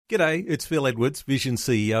G'day, it's Phil Edwards, Vision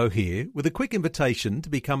CEO here, with a quick invitation to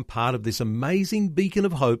become part of this amazing beacon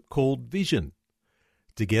of hope called Vision.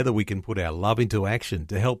 Together we can put our love into action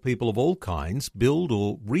to help people of all kinds build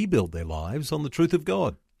or rebuild their lives on the truth of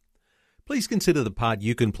God. Please consider the part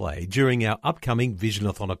you can play during our upcoming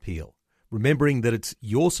Visionathon appeal, remembering that it's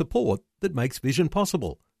your support that makes Vision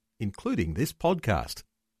possible, including this podcast.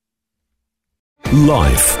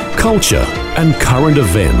 Life, culture, and current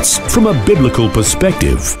events from a biblical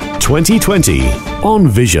perspective. 2020 on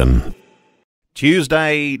Vision.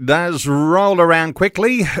 Tuesday does roll around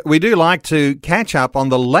quickly. We do like to catch up on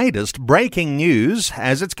the latest breaking news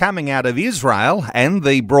as it's coming out of Israel and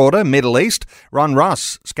the broader Middle East. Ron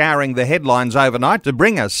Ross scouring the headlines overnight to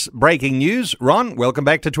bring us breaking news. Ron, welcome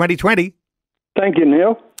back to 2020. Thank you,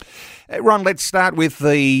 Neil. Ron, let's start with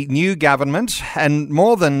the new government, and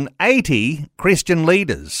more than 80 Christian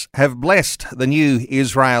leaders have blessed the new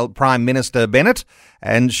Israel Prime Minister Bennett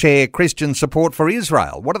and share Christian support for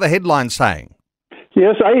Israel. What are the headlines saying?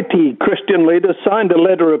 Yes, 80 Christian leaders signed a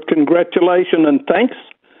letter of congratulation and thanks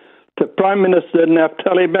to Prime Minister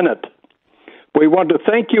Naftali Bennett. We want to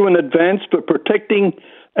thank you in advance for protecting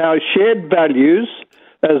our shared values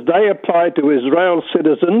as they apply to Israel's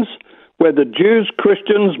citizens, whether Jews,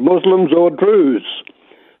 Christians, Muslims or Druze,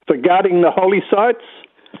 for guarding the holy sites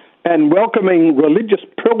and welcoming religious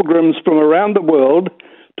pilgrims from around the world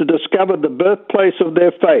to discover the birthplace of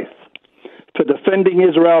their faith, for defending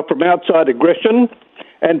Israel from outside aggression,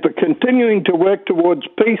 and for continuing to work towards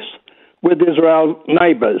peace with Israel's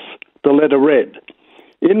neighbours, the letter read.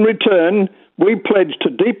 In return, we pledge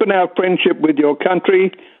to deepen our friendship with your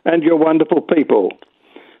country and your wonderful people.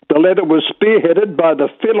 The letter was spearheaded by the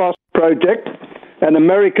Philos Project, an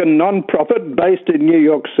American non-profit based in New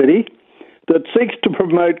York City that seeks to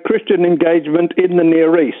promote Christian engagement in the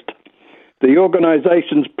Near East. The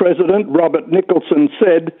organization's president, Robert Nicholson,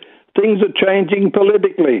 said, "Things are changing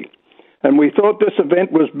politically, and we thought this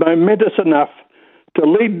event was momentous enough to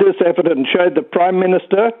lead this effort and show the Prime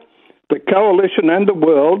Minister, the coalition and the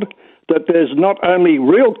world that there's not only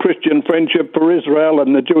real Christian friendship for Israel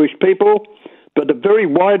and the Jewish people, but a very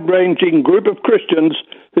wide-ranging group of Christians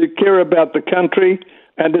who care about the country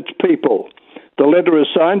and its people." The letter is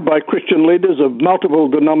signed by Christian leaders of multiple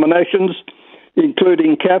denominations,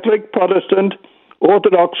 including Catholic, Protestant,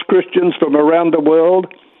 Orthodox Christians from around the world,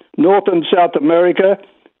 North and South America,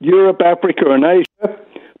 Europe, Africa and Asia.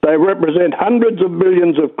 They represent hundreds of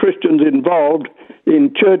millions of Christians involved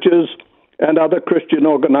in churches and other Christian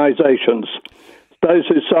organizations. Those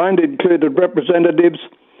who signed included representatives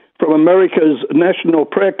from America's National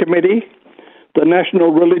Prayer Committee, the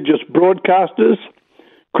National Religious Broadcasters,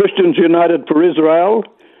 Christians United for Israel,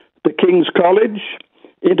 the King's College,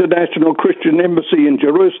 International Christian Embassy in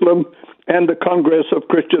Jerusalem, and the Congress of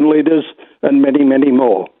Christian Leaders, and many, many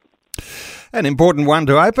more. An important one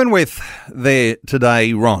to open with there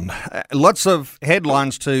today, Ron. Lots of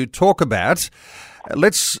headlines to talk about.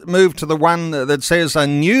 Let's move to the one that says a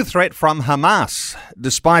new threat from Hamas,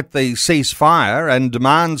 despite the ceasefire and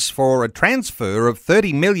demands for a transfer of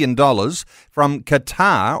 $30 million from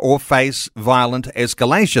Qatar or face violent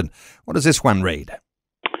escalation. What does this one read?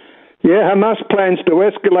 Yeah, Hamas plans to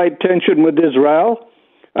escalate tension with Israel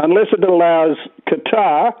unless it allows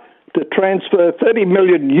Qatar to transfer $30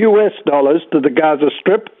 million to the Gaza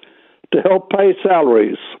Strip to help pay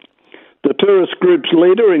salaries. The tourist group's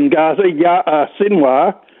leader in Gaza, Yahya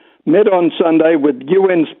Sinwar, met on Sunday with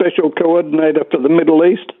UN Special Coordinator for the Middle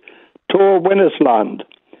East, Tor Wennesland,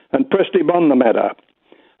 and pressed him on the matter.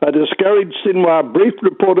 A discouraged Sinwar briefed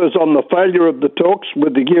reporters on the failure of the talks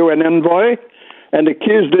with the UN envoy and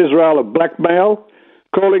accused Israel of blackmail,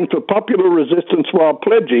 calling for popular resistance while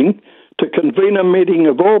pledging to convene a meeting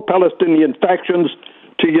of all Palestinian factions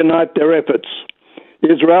to unite their efforts.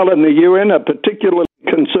 Israel and the UN are particularly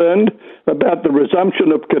concerned about the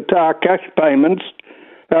resumption of Qatar cash payments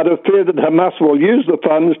out of fear that Hamas will use the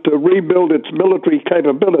funds to rebuild its military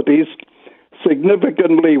capabilities,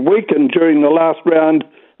 significantly weakened during the last round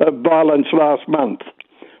of violence last month.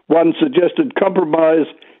 One suggested compromise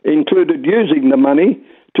included using the money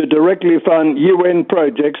to directly fund UN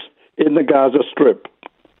projects in the Gaza Strip.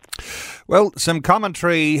 Well, some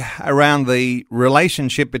commentary around the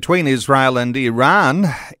relationship between Israel and Iran.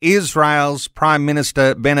 Israel's Prime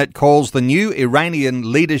Minister Bennett calls the new Iranian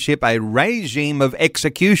leadership a regime of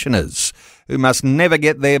executioners who must never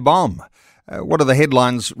get their bomb. What are the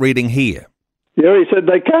headlines reading here? Yeah, he said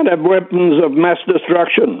they can't have weapons of mass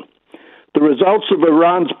destruction. The results of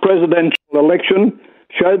Iran's presidential election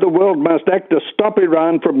show the world must act to stop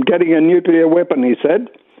Iran from getting a nuclear weapon, he said.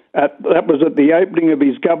 That was at the opening of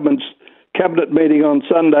his government's cabinet meeting on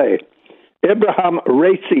Sunday. Ebrahim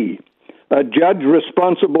Raisi, a judge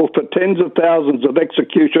responsible for tens of thousands of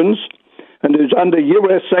executions and who's under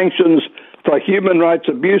U.S. sanctions for human rights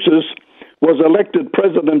abuses, was elected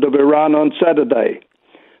president of Iran on Saturday.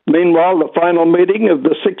 Meanwhile, the final meeting of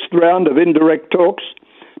the sixth round of indirect talks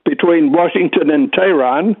between Washington and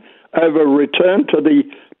Tehran over return to the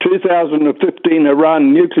 2015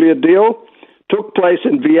 Iran nuclear deal took place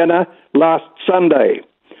in Vienna last Sunday.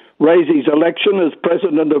 Raisi's election as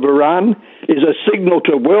president of Iran is a signal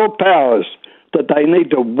to world powers that they need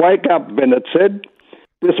to wake up, Bennett said.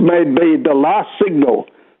 This may be the last signal,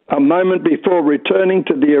 a moment before returning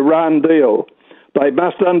to the Iran deal. They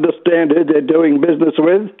must understand who they're doing business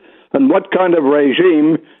with and what kind of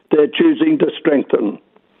regime they're choosing to strengthen.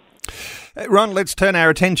 Ron, let's turn our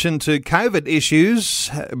attention to COVID issues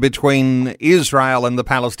between Israel and the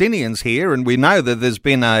Palestinians here. And we know that there's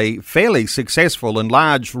been a fairly successful and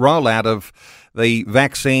large rollout of the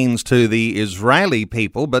vaccines to the Israeli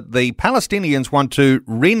people, but the Palestinians want to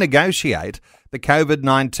renegotiate the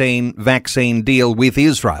COVID-19 vaccine deal with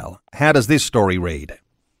Israel. How does this story read?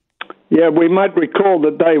 Yeah, we might recall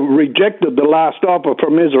that they rejected the last offer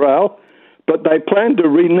from Israel, but they plan to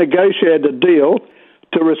renegotiate a deal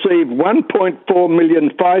to receive 1.4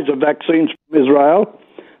 million Pfizer vaccines from Israel,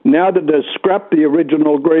 now that they've scrapped the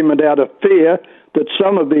original agreement out of fear that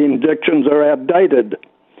some of the injections are outdated.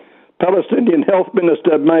 Palestinian Health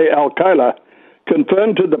Minister May Al-Khaila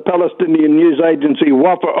confirmed to the Palestinian news agency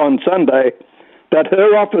Wafa on Sunday that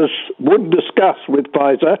her office would discuss with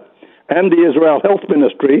Pfizer and the Israel Health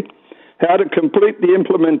Ministry how to complete the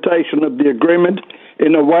implementation of the agreement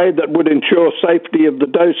in a way that would ensure safety of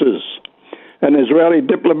the doses. An Israeli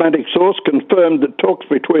diplomatic source confirmed that talks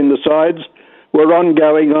between the sides were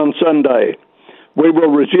ongoing on Sunday. We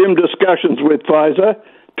will resume discussions with Pfizer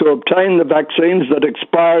to obtain the vaccines that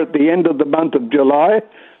expire at the end of the month of July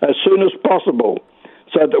as soon as possible,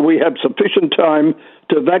 so that we have sufficient time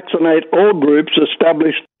to vaccinate all groups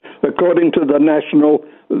established according to the national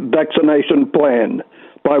vaccination plan,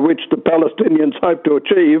 by which the Palestinians hope to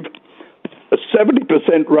achieve a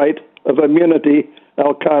 70% rate of immunity,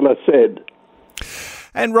 Al-Khaila said.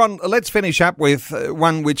 And Ron, let's finish up with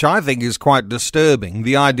one which I think is quite disturbing,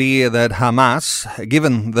 the idea that Hamas,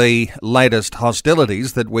 given the latest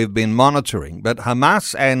hostilities that we've been monitoring, but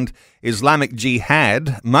Hamas and Islamic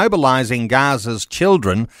Jihad mobilising Gaza's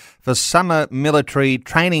children for summer military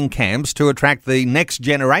training camps to attract the next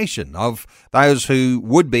generation of those who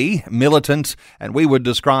would be militant and we would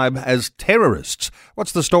describe as terrorists.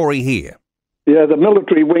 What's the story here? Yeah, the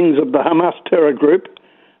military wings of the Hamas terror group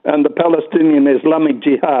and the Palestinian Islamic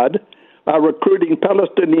Jihad are recruiting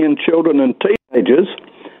Palestinian children and teenagers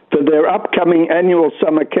for their upcoming annual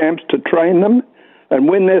summer camps to train them and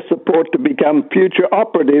win their support to become future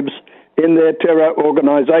operatives in their terror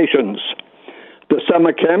organizations. The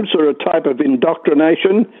summer camps are a type of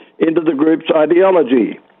indoctrination into the group's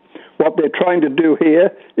ideology. What they're trying to do here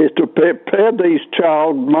is to prepare these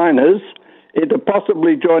child minors into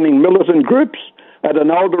possibly joining militant groups at an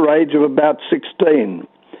older age of about 16.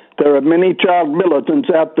 There are many child militants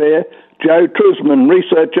out there, Joe Trusman,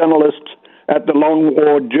 research analyst at the Long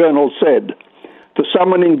War Journal, said. For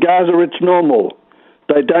someone in Gaza, it's normal.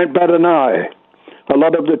 They don't bat an eye. A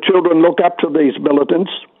lot of the children look up to these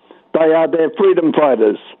militants. They are their freedom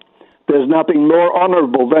fighters. There's nothing more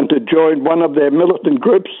honourable than to join one of their militant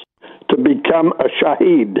groups to become a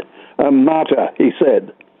shaheed, a martyr, he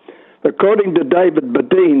said. According to David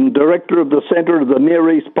Badin, director of the Centre of the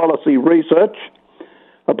Near East Policy Research,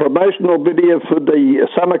 a promotional video for the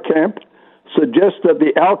summer camp suggests that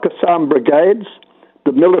the Al-Qassam Brigades,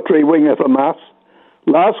 the military wing of Hamas,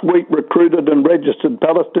 last week recruited and registered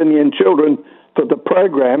Palestinian children for the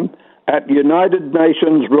program at United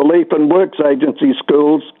Nations Relief and Works Agency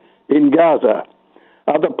schools in Gaza.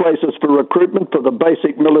 Other places for recruitment for the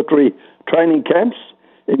basic military training camps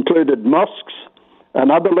included mosques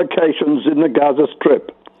and other locations in the Gaza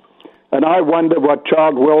Strip. And I wonder what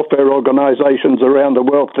child welfare organisations around the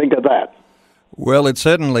world think of that. Well, it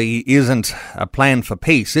certainly isn't a plan for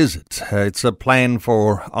peace, is it? It's a plan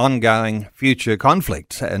for ongoing future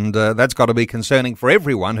conflict, and that's got to be concerning for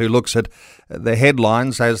everyone who looks at the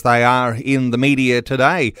headlines as they are in the media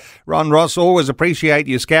today. Ron Ross, always appreciate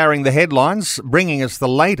you scouring the headlines, bringing us the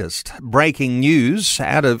latest breaking news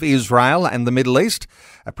out of Israel and the Middle East.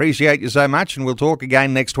 Appreciate you so much, and we'll talk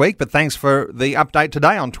again next week, but thanks for the update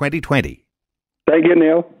today on 2020. Thank you,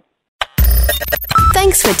 Neil.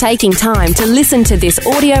 Thanks for taking time to listen to this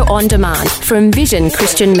audio on demand from Vision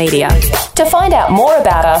Christian Media. To find out more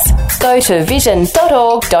about us, go to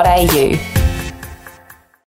vision.org.au.